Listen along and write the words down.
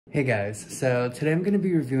Hey guys, so today I'm going to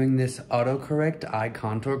be reviewing this Autocorrect Eye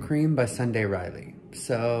Contour Cream by Sunday Riley.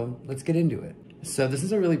 So let's get into it. So this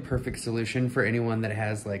is a really perfect solution for anyone that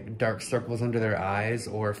has like dark circles under their eyes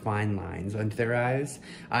or fine lines under their eyes.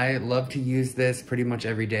 I love to use this pretty much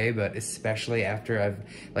every day, but especially after I've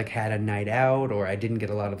like had a night out or I didn't get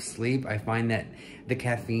a lot of sleep. I find that the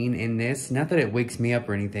caffeine in this, not that it wakes me up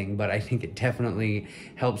or anything, but I think it definitely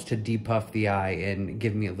helps to depuff the eye and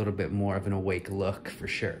give me a little bit more of an awake look for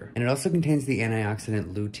sure. And it also contains the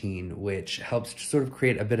antioxidant lutein, which helps to sort of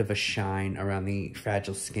create a bit of a shine around the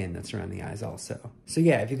fragile skin that's around the eyes also. So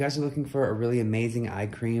yeah, if you guys are looking for a really amazing eye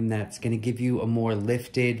cream that's gonna give you a more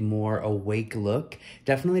lifted, more awake look,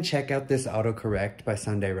 definitely check out this Autocorrect by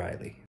Sunday Riley.